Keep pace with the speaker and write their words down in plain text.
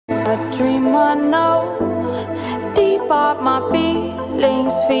a dream I know, deep up my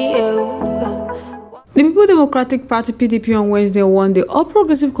feelings for you. The People Democratic Party (PDP) on Wednesday won the All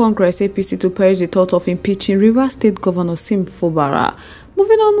Progressive Congress (APC) to perish the thought of impeaching Rivers State Governor Sim Fubara.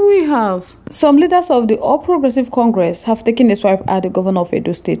 Moving on, we have some leaders of the All Progressive Congress have taken a swipe at the governor of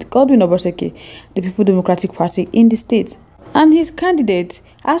Edo State, Godwin Obaseki, the People Democratic Party in the state, and his candidate,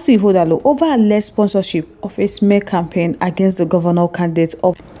 Asu Ihodalo, over alleged sponsorship of a smear campaign against the governor candidate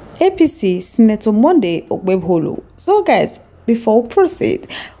of APC, Senator Monday Ogbebholo. So guys, before we proceed,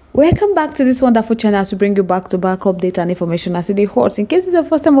 welcome back to this wonderful channel as we bring you back-to-back updates and information as it hot. In case it's the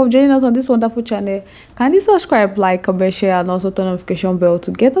first time of joining us on this wonderful channel, kindly subscribe, like, comment, share, and also turn on notification bell to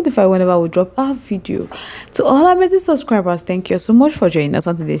get notified whenever we drop our video. To all our amazing subscribers, thank you so much for joining us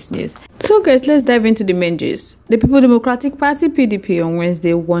on today's news. So guys, let's dive into the main gist. The People Democratic Party (PDP) on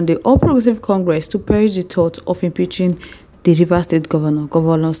Wednesday won the All Progressive Congress to perish the thought of impeaching the Rivers State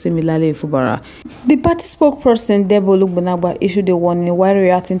Governor Similale Fubara. The party spokesperson Debo Olugbunagba issued a warning while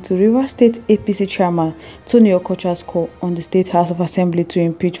reacting to Rivers State APC chairman Tony Okocha's call on the State House of Assembly to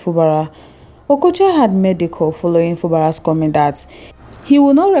impeach Fubara. Okocha had made the call following Fubara's comment that he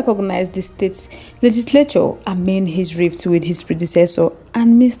will not recognize the state's legislature amid his rift with his predecessor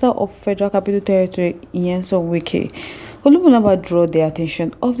and Minister of Federal Capital Territory Nyesom Wike. Olugbunagba drew the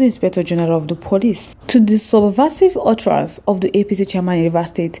attention of the Inspector General of the Police to the subversive utterance of the APC chairman in Rivers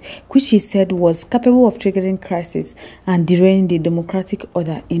State, which he said was capable of triggering crisis and derailing the democratic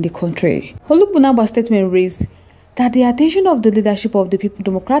order in the country. Olugbunagba's statement raised that the attention of the leadership of the People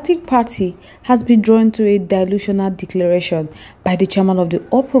Democratic Party has been drawn to a delusional declaration by the chairman of the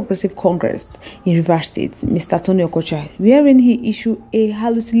All Progressive Congress in Rivers State, Mr. Tony Okocha, wherein he issued a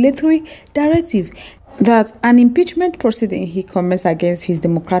hallucinatory directive that an impeachment proceeding he commenced against his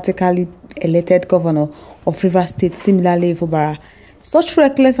democratically elected governor of Rivers State, Similale Fubara. Such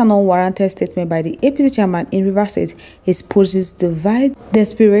reckless and unwarranted statement by the APC chairman in Rivers State exposes the vile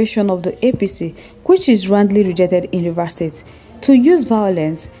desperation of the APC, which is roundly rejected in Rivers State, to use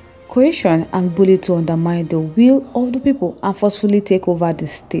violence, coercion, and bullying to undermine the will of the people and forcefully take over the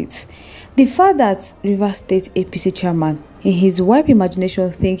state. The fact that Rivers State APC chairman, in his wild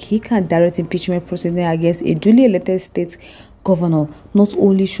imagination, thinks he can direct impeachment proceeding against a duly elected state governor not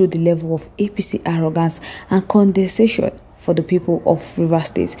only show the level of APC arrogance and condescension for the people of Rivers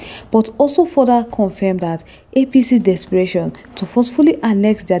State, but also further confirm that APC's desperation to forcefully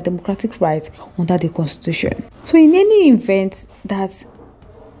annex their democratic rights under the constitution. So in any event that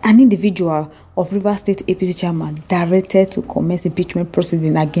an individual of Rivers State APC chairman directed to commence impeachment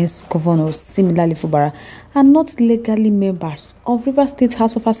proceeding against Governor Similale Fubara are not legally members of Rivers State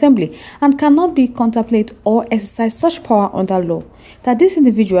House of Assembly and cannot be contemplate or exercise such power under law, that these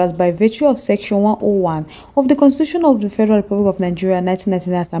individuals, by virtue of Section 101 of the Constitution of the Federal Republic of Nigeria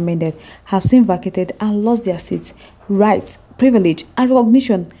 1999 as amended, have since vacated and lost their seats, rights, privilege, and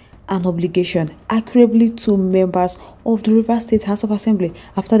recognition and obligation accurately to members of the Rivers State House of Assembly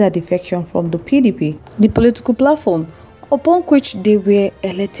after their defection from the PDP, the political platform upon which they were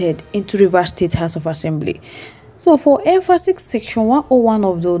elected into Rivers State House of Assembly. So for emphasis, Section 101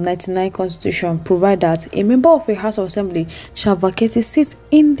 of the 1999 Constitution provides that a member of a House of Assembly shall vacate a seat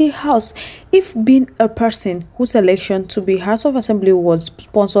in the House if being a person whose election to be House of Assembly was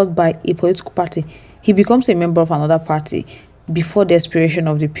sponsored by a political party, he becomes a member of another party before the expiration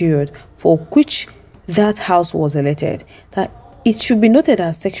of the period for which that house was elected. That it should be noted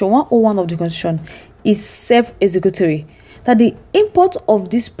that Section 101 of the Constitution is self-executory, that the import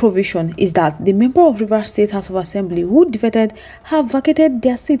of this provision is that the member of Rivers State House of Assembly who defected have vacated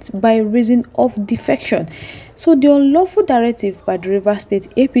their seats by reason of defection. So the unlawful directive by the Rivers State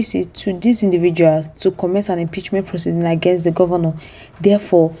APC to these individuals to commence an impeachment proceeding against the governor,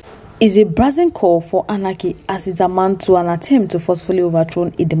 therefore, is a brazen call for anarchy as it amounts to an attempt to forcefully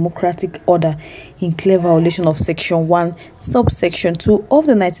overthrow a democratic order in clear violation of Section 1, subsection 2 of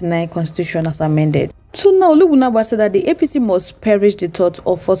the 1999 Constitution as amended. So now Olugbunagba said that the APC must perish the thought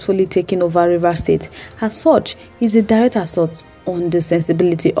of forcefully taking over Rivers State. As such, is a direct assault on the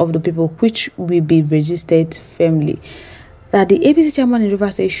sensibility of the people, which will be registered firmly. That the APC chairman in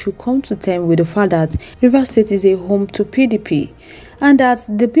Rivers State should come to terms with the fact that Rivers State is a home to PDP, and that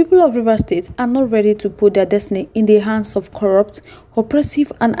the people of Rivers State are not ready to put their destiny in the hands of corrupt,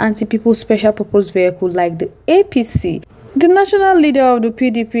 oppressive, and anti-people special purpose vehicle like the APC. The national leader of the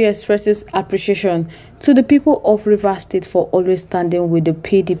PDP expresses appreciation to the people of Rivers State for always standing with the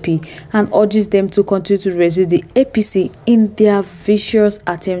PDP and urges them to continue to resist the APC in their vicious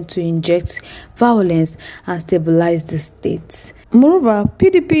attempt to inject violence and stabilize the state. Moreover,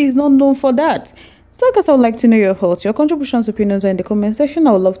 PDP is not known for that. So guys, I would like to know your thoughts, your contributions, opinions are in the comment section.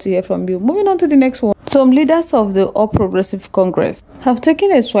 I would love to hear from you. Moving on to the next one. Some leaders of the All Progressive Congress have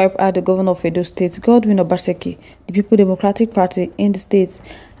taken a swipe at the governor of Edo State, Godwin Obaseki, the People Democratic Party in the state,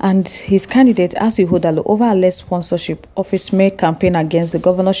 and his candidate RI0US over alleged sponsorship of a smear campaign against the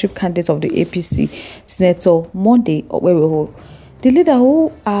governorship candidate of the APC, Senator Monday Oweweho. The leader,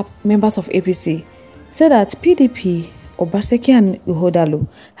 who are members of APC, said that PDP, Obaseki and RI0US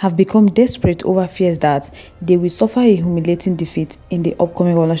have become desperate over fears that they will suffer a humiliating defeat in the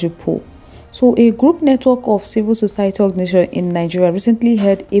upcoming governorship poll. So a group network of civil society organizations in Nigeria recently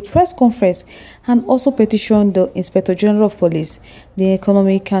held a press conference and also petitioned the Inspector General of Police, the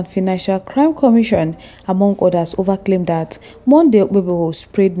Economic and Financial Crime Commission, among others, over claim that Monday Oweweho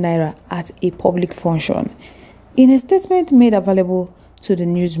sprayed naira at a public function. In a statement made available to the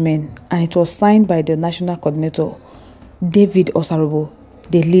newsmen, and it was signed by the national coordinator, David Osarabo,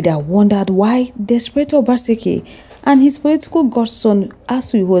 the leader wondered why desperate Obaseki and his political godson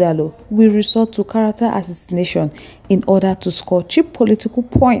RI0US will resort to character assassination in order to score cheap political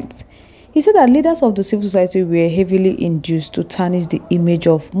points. He said that leaders of the civil society were heavily induced to tarnish the image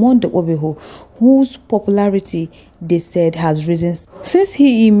of Monday Oweweho, whose popularity, they said, has risen since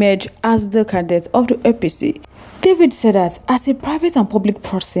he emerged as the candidate of the APC. David said that as a private and public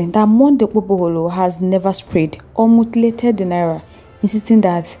person, that Monday Oweweho has never sprayed or mutilated the naira, insisting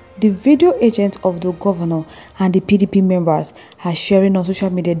that the video agent of the governor and the PDP members are sharing on social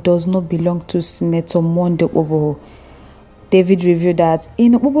media does not belong to Senator Monday Oweweho. David revealed that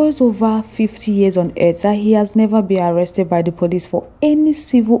in Oweweho's over 50 years on earth, that he has never been arrested by the police for any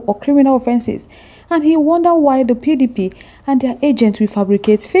civil or criminal offenses, and he wondered why the PDP and their agents will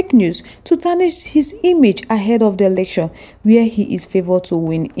fabricate fake news to tarnish his image ahead of the election, where he is favored to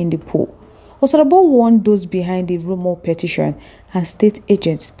win in the poll. Osarabo warned those behind the rumor petition and state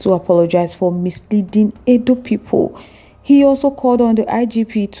agents to apologize for misleading Edo people. He also called on the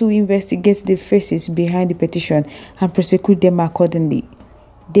IGP to investigate the faces behind the petition and prosecute them accordingly.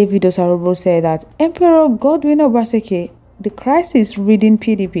 David Osarabo said that Emperor Godwin Obaseki, the crisis-ridden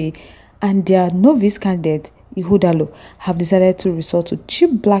PDP, and their novice candidate RI0US have decided to resort to cheap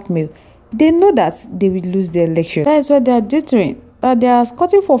blackmail. They know that they will lose the election. That is why they are jittering, that they are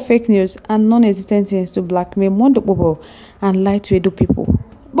scouting for fake news and non-existent things to blackmail Monday Oweweho and lie to Edo people.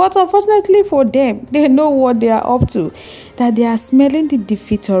 But unfortunately for them, they know what they are up to, that they are smelling the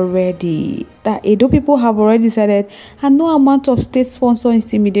defeat already, that Edo people have already decided, and no amount of state-sponsored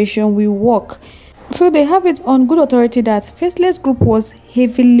intimidation will work. So they have it on good authority that Faceless Group was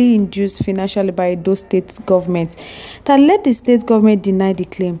heavily induced financially by Edo state government, that let the state government deny the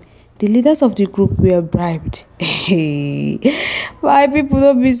claim. The leaders of the group were bribed. Why people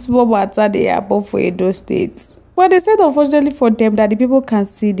don't be small matter they happen for Edo State? But they said unfortunately for them that the people can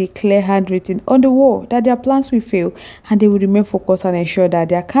see the clear handwritten on the wall that their plans will fail and they will remain focused and ensure that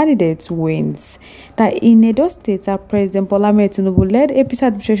their candidate wins. That in Edo State, that President Bola Ahmed Tinubu-led APC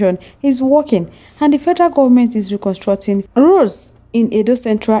administration is working and the federal government is reconstructing roads in Edo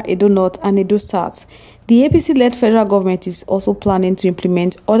Central, Edo North and Edo South. The APC-led federal government is also planning to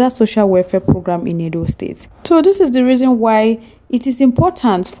implement other social welfare programs in Edo State. So this is the reason why it is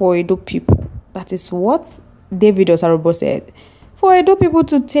important for Edo people. That is what David Osarabo said, for Edo people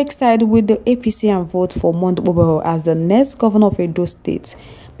to take side with the APC and vote for Monday Oweweho as the next governor of Edo State,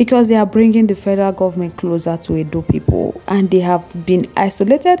 because they are bringing the federal government closer to Edo people and they have been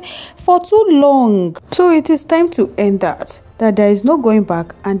isolated for too long. So it is time to end that there is no going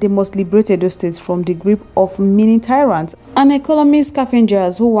back and they must liberate Edo State from the grip of mini tyrants and economic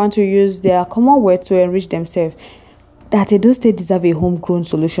scavengers who want to use their commonwealth to enrich themselves. That Edo State deserve a homegrown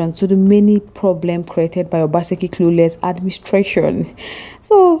solution to the many problems created by Obaseki clueless administration.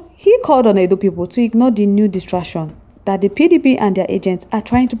 So he called on Edo people to ignore the new distraction that the PDP and their agents are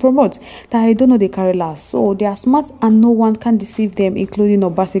trying to promote, that I don't know they carry last. So they are smart and no one can deceive them, including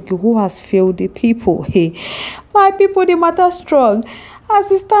Obaseki, who has failed the people. Hey, my people, the matter strong. As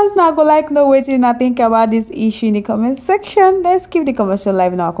it stands now, go like no waiting and think about this issue in the comment section. Let's keep the conversation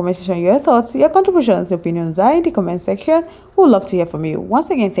live in our comment section. Your thoughts, your contributions, opinions are in the comment section. We'd love to hear from you. Once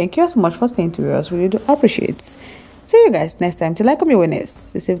again, thank you so much for staying to us. We really do appreciate. See you guys next time. Till I come your winners.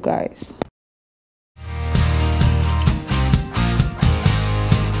 Stay safe, guys.